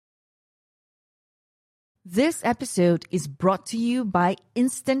This episode is brought to you by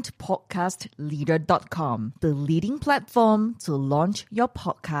InstantPodcastLeader.com, the leading platform to launch your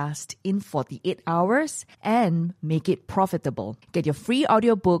podcast in 48 hours and make it profitable. Get your free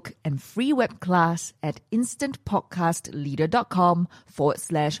audiobook and free web class at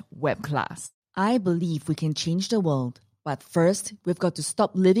InstantPodcastLeader.com/web class. I believe we can change the world, but first, we've got to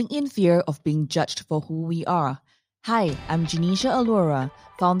stop living in fear of being judged for who we are. Hi, I'm Janisha Alora,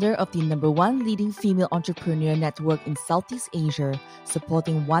 founder of the #1 leading female entrepreneur network in Southeast Asia,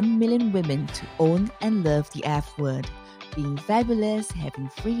 supporting 1 million women to own and love the F word, being fabulous, having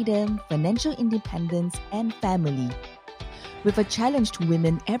freedom, financial independence, and family. With a challenge to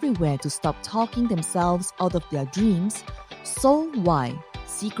women everywhere to stop talking themselves out of their dreams, Soul Why?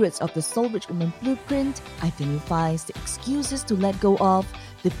 Secrets of the Soul Rich Woman Blueprint identifies the excuses to let go of,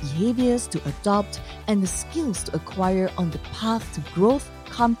 the behaviors to adopt, and the skills to acquire on the path to growth,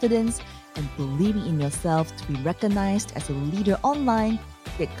 confidence, and believing in yourself to be recognized as a leader online,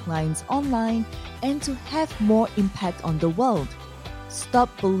 get clients online, and to have more impact on the world. Stop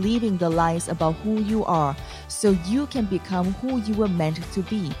believing the lies about who you are so you can become who you were meant to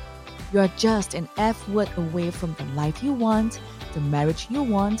be. You are just an F word away from the life you want, the marriage you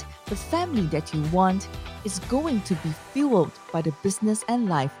want, the family that you want is going to be fueled by the business and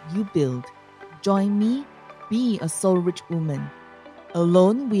life you build. Join me, be a soul-rich woman.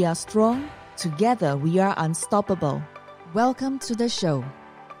 Alone we are strong, together we are unstoppable. Welcome to the show.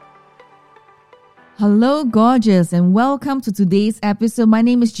 Hello, gorgeous, and welcome to today's episode. My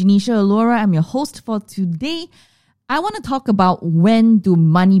name is Janisha Alora. I'm your host for today. I want to talk about when do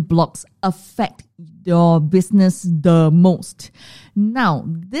money blocks affect your business the most. Now,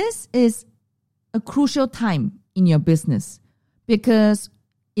 this is a crucial time in your business because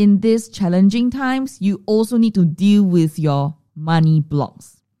in these challenging times, you also need to deal with your money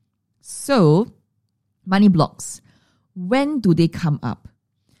blocks. So, money blocks, when do they come up?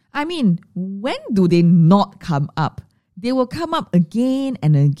 I mean, when do they not come up? They will come up again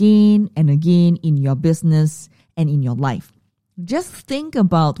and again and again in your business and in your life. Just think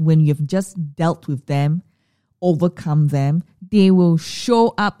about when you've just dealt with them, overcome them, they will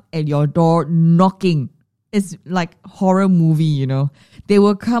show up at your door knocking. It's like a horror movie, you know. They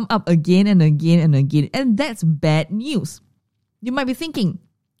will come up again and again and again, and that's bad news. You might be thinking,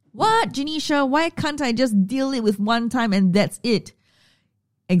 what, Janisha, why can't I just deal it with one time and that's it?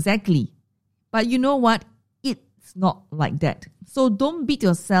 Exactly. But you know what? It's not like that. So don't beat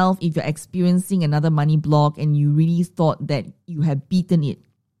yourself if you're experiencing another money block and you really thought that you have beaten it.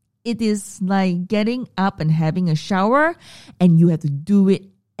 It is like getting up and having a shower and you have to do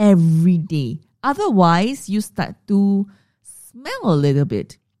it every day. Otherwise, you start to smell a little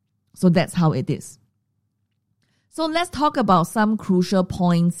bit. So that's how it is. So let's talk about some crucial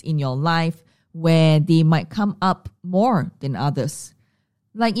points in your life where they might come up more than others.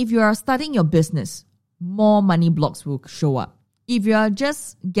 Like if you are starting your business, more money blocks will show up. If you are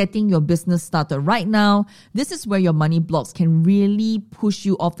just getting your business started right now, this is where your money blocks can really push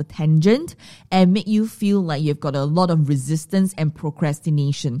you off the tangent and make you feel like you've got a lot of resistance and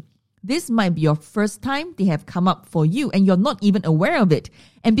procrastination. This might be your first time they have come up for you and you're not even aware of it.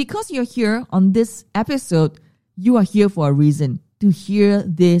 And because you're here on this episode, you are here for a reason, to hear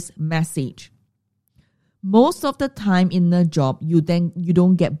this message. Most of the time in a job, you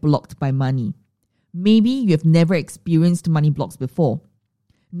don't get blocked by money. Maybe you have never experienced money blocks before.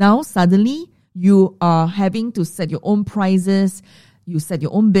 Now, suddenly, you are having to set your own prices, you set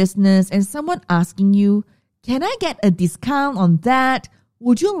your own business, and someone asking you, can I get a discount on that?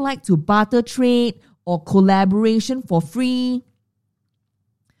 Would you like to barter trade or collaboration for free?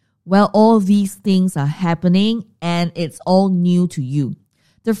 Well, all these things are happening and it's all new to you.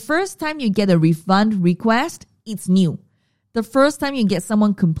 The first time you get a refund request, it's new. The first time you get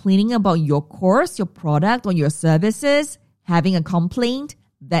someone complaining about your course, your product, or your services, having a complaint,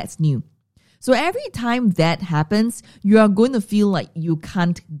 that's new. So every time that happens, you are going to feel like you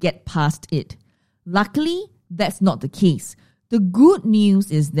can't get past it. Luckily, that's not the case. The good news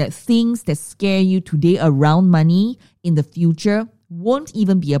is that things that scare you today around money in the future won't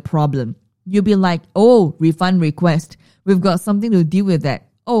even be a problem. You'll be like, oh, refund request. We've got something to deal with that.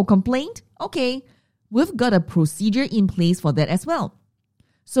 Oh, complaint? Okay. We've got a procedure in place for that as well.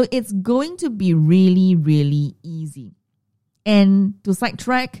 So it's going to be really, really easy. And to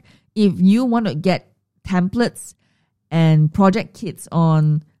sidetrack, if you want to get templates and project kits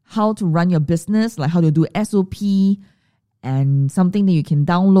on how to run your business, like how to do SOP and something that you can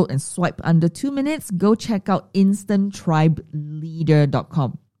download and swipe under 2 minutes, go check out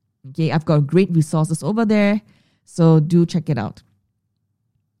InstantTribeleader.com. Okay, I've got great resources over there, so do check it out.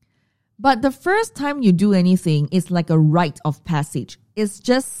 But the first time you do anything is like a rite of passage. It's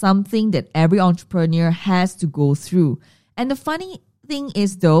just something that every entrepreneur has to go through. And the funny thing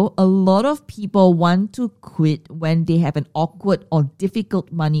is though, a lot of people want to quit when they have an awkward or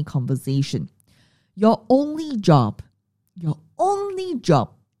difficult money conversation. Your only job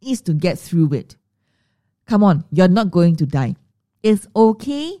is to get through it. Come on, you're not going to die. It's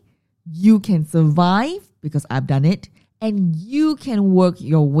okay. You can survive because I've done it, and you can work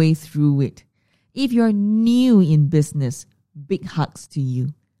your way through it. If you're new in business, big hugs to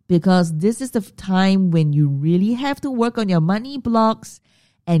you, because this is the time when you really have to work on your money blocks,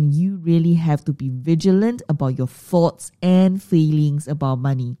 and you really have to be vigilant about your thoughts and feelings about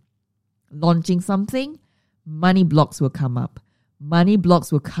money. Launching something, money blocks will come up. Money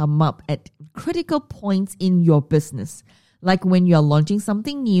blocks will come up at critical points in your business. Like when you're launching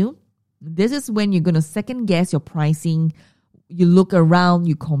something new, this is when you're going to second guess your pricing. You look around,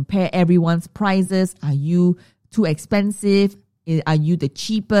 you compare everyone's prices. Are you too expensive? Are you the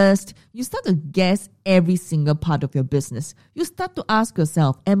cheapest? You start to guess every single part of your business. You start to ask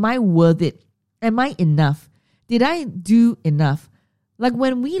yourself, am I worth it? Am I enough? Did I do enough? Like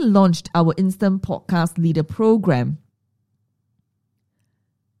when we launched our Instant Podcast Leader program,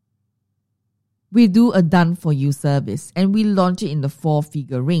 we do a done-for-you service and we launch it in the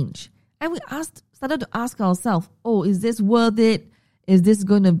 4-figure range. And we started to ask ourselves, oh, is this worth it? Is this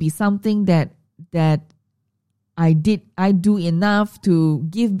going to be something that I do enough to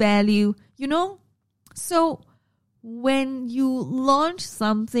give value? You know? So when you launch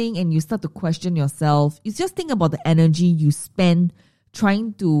something and you start to question yourself, you just think about the energy you spend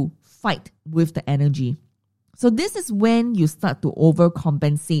trying to fight with the energy. So this is when you start to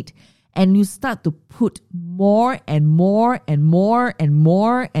overcompensate and you start to put more and more and more and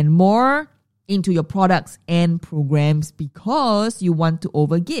more and more into your products and programs because you want to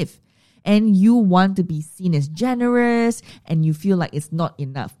overgive and you want to be seen as generous and you feel like it's not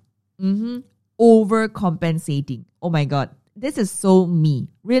enough. Overcompensating. Oh my God, this is so me,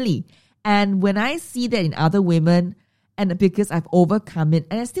 really. And when I see that in other women, and because I've overcome it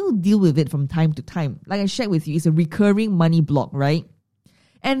and I still deal with it from time to time, like I shared with you, it's a recurring money block, right?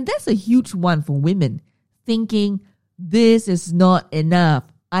 And that's a huge one for women, thinking this is not enough.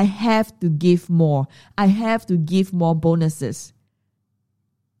 I have to give more. I have to give more bonuses.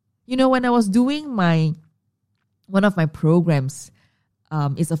 You know, when I was doing one of my programs,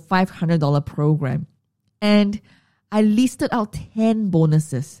 it's a $500 program, and I listed out 10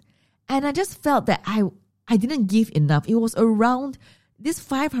 bonuses, and I just felt that I didn't give enough. It was around this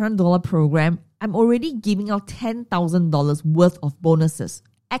 $500 program. I'm already giving out $10,000 worth of bonuses,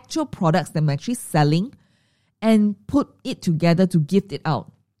 actual products that I'm actually selling, and put it together to gift it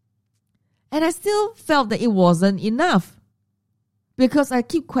out. And I still felt that it wasn't enough because I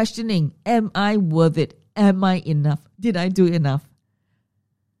keep questioning, am I worth it? Am I enough? Did I do enough?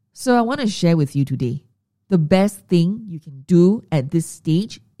 So I want to share with you today, the best thing you can do at this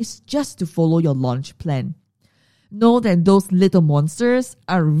stage is just to follow your launch plan. Know that those little monsters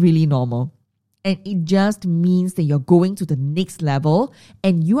are really normal. And it just means that you're going to the next level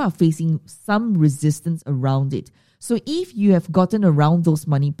and you are facing some resistance around it. So if you have gotten around those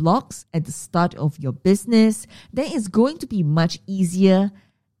money blocks at the start of your business, then it's going to be much easier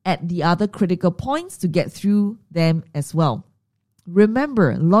at the other critical points to get through them as well.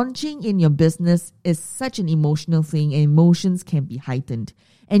 Remember, launching in your business is such an emotional thing and emotions can be heightened.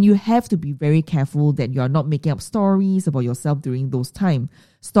 And you have to be very careful that you are not making up stories about yourself during those times.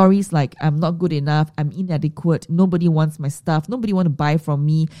 Stories like, I'm not good enough, I'm inadequate, nobody wants my stuff, nobody wants to buy from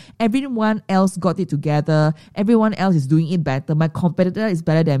me, everyone else got it together, everyone else is doing it better, my competitor is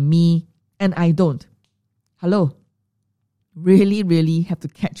better than me, and I don't. Hello? Really, really have to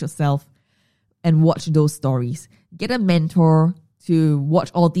catch yourself and watch those stories. Get a mentor to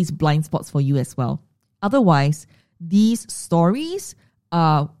watch all these blind spots for you as well. Otherwise, these stories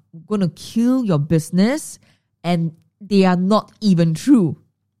are going to kill your business and they are not even true.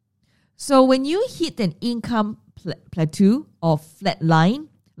 So when you hit an income plateau or flat line,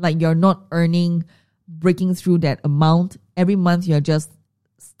 like you're not breaking through that amount, every month you're just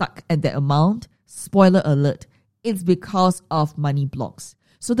stuck at that amount, spoiler alert, it's because of money blocks.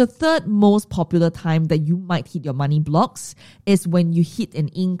 So the third most popular time that you might hit your money blocks is when you hit an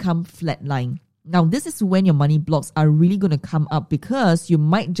income flat line. Now, this is when your money blocks are really going to come up because you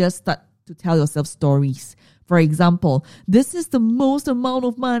might just start to tell yourself stories. For example, this is the most amount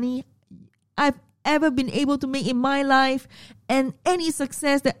of money I've ever been able to make in my life, and any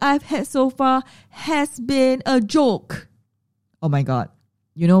success that I've had so far has been a joke. Oh my God.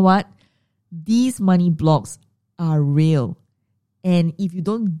 You know what? These money blocks are real. And if you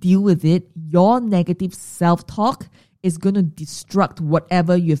don't deal with it, your negative self-talk is going to destruct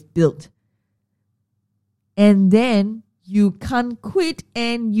whatever you've built. And then you can't quit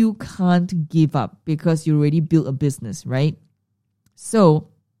and you can't give up because you already built a business, right? So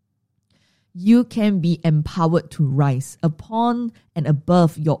you can be empowered to rise upon and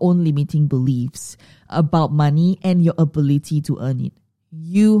above your own limiting beliefs about money and your ability to earn it.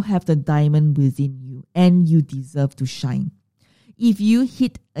 You have the diamond within you and you deserve to shine. If you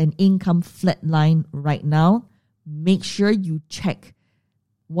hit an income flat line right now, make sure you check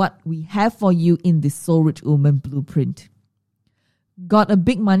what we have for you in the Soul Rich Woman Blueprint. Got a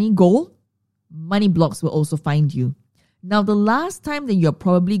big money goal? Money blocks will also find you. Now, the last time that you're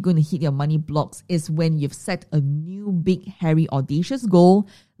probably going to hit your money blocks is when you've set a new big, hairy, audacious goal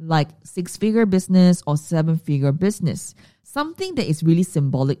like 6-figure business or 7-figure business. Something that is really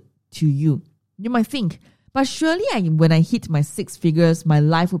symbolic to you. You might think, but surely when I hit my 6 figures, my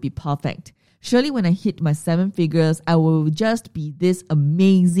life will be perfect. Surely when I hit my 7 figures, I will just be this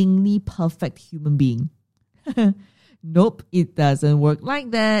amazingly perfect human being. Nope, it doesn't work like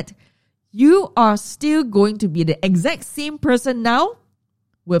that. You are still going to be the exact same person now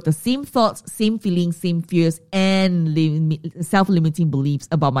with the same thoughts, same feelings, same fears, and self-limiting beliefs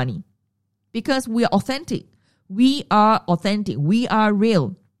about money. Because we are authentic. We are authentic. We are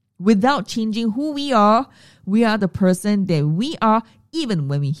real. Without changing who we are the person that we are even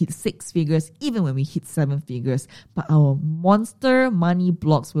when we hit 6 figures, even when we hit 7 figures. But our monster money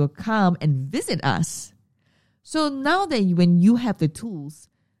blocks will come and visit us. So now that when you have the tools,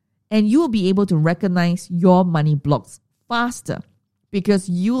 and you will be able to recognize your money blocks faster because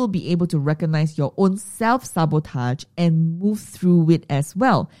you will be able to recognize your own self-sabotage and move through it as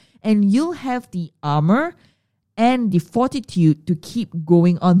well. And you'll have the armor and the fortitude to keep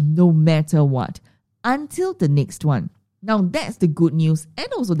going on no matter what until the next one. Now that's the good news and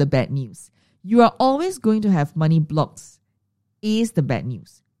also the bad news. You are always going to have money blocks is the bad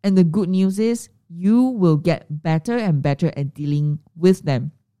news. And the good news is you will get better and better at dealing with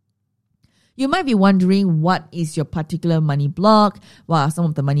them. You might be wondering, what is your particular money block? What are some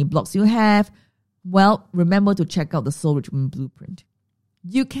of the money blocks you have? Well, remember to check out the Soul Rich Woman Blueprint.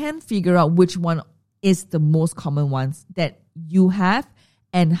 You can figure out which one is the most common ones that you have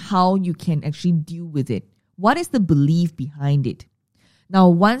and how you can actually deal with it. What is the belief behind it? Now,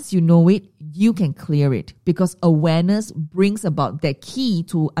 once you know it, you can clear it because awareness brings about that key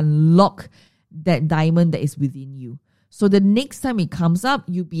to unlock that diamond that is within you. So the next time it comes up,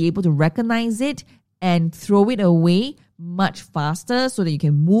 you'll be able to recognize it and throw it away much faster so that you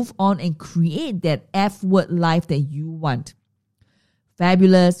can move on and create that F-word life that you want.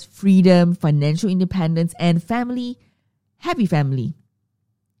 Fabulous, freedom, financial independence, and family. Happy family.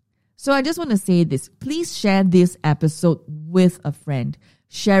 So I just want to say this. Please share this episode with a friend.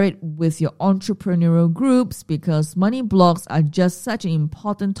 Share it with your entrepreneurial groups because money blocks are just such an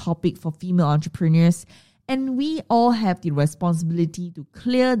important topic for female entrepreneurs. And we all have the responsibility to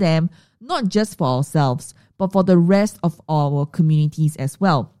clear them, not just for ourselves, but for the rest of our communities as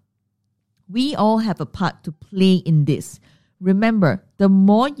well. We all have a part to play in this. Remember, the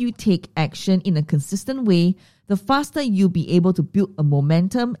more you take action in a consistent way, the faster you'll be able to build a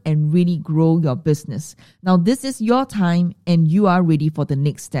momentum and really grow your business. Now, this is your time and you are ready for the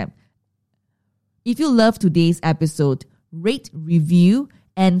next step. If you love today's episode, rate, review,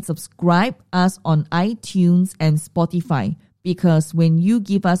 and subscribe us on iTunes and Spotify because when you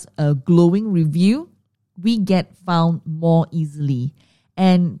give us a glowing review, we get found more easily.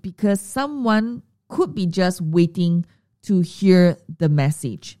 And because someone could be just waiting to hear the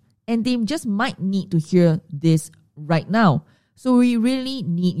message and they just might need to hear this right now. So we really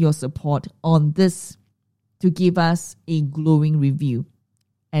need your support on this to give us a glowing review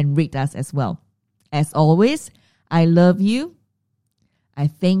and rate us as well. As always, I love you. I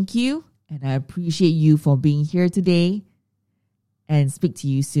thank you and I appreciate you for being here today and speak to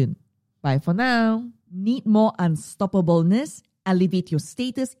you soon. Bye for now. Need more unstoppableness? Elevate your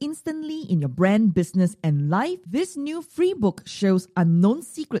status instantly in your brand, business, and life? This new free book shows unknown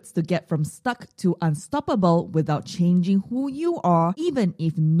secrets to get from stuck to unstoppable without changing who you are, even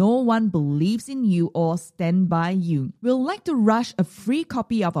if no one believes in you or stand by you. We'd like to rush a free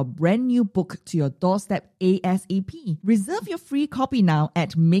copy of our brand new book to your doorstep ASAP. Reserve your free copy now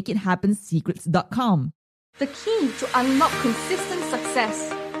at makeithappensecrets.com. The key to unlock consistent success.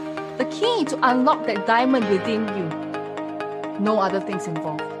 The key to unlock that diamond within you. No other things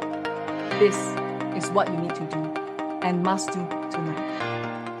involved. This is what you need to do and must do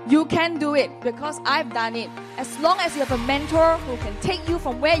tonight. You can do it because I've done it. As long as you have a mentor who can take you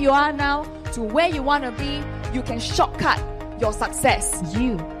from where you are now to where you want to be, you can shortcut. your success.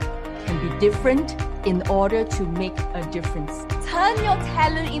 You can be different in order to make a difference. Turn your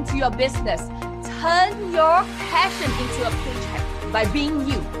talent into your business. Turn your passion into a paycheck by being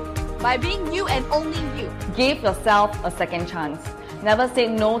you. By being you and only you. Give yourself a second chance. Never say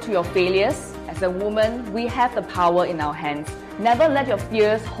no to your failures. As a woman, we have the power in our hands. Never let your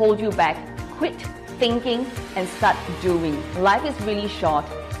fears hold you back. Quit thinking and start doing. Life is really short,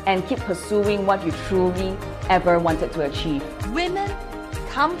 and keep pursuing what you truly ever wanted to achieve. Women,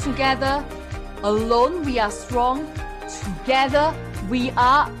 come together. Alone we are strong. Together we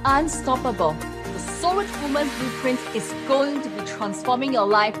are unstoppable. The Soul Rich Woman Blueprint is going to be transforming your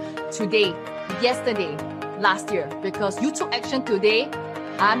life today, yesterday, last year. Because you took action today,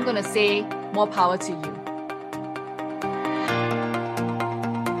 I'm going to say more power to you.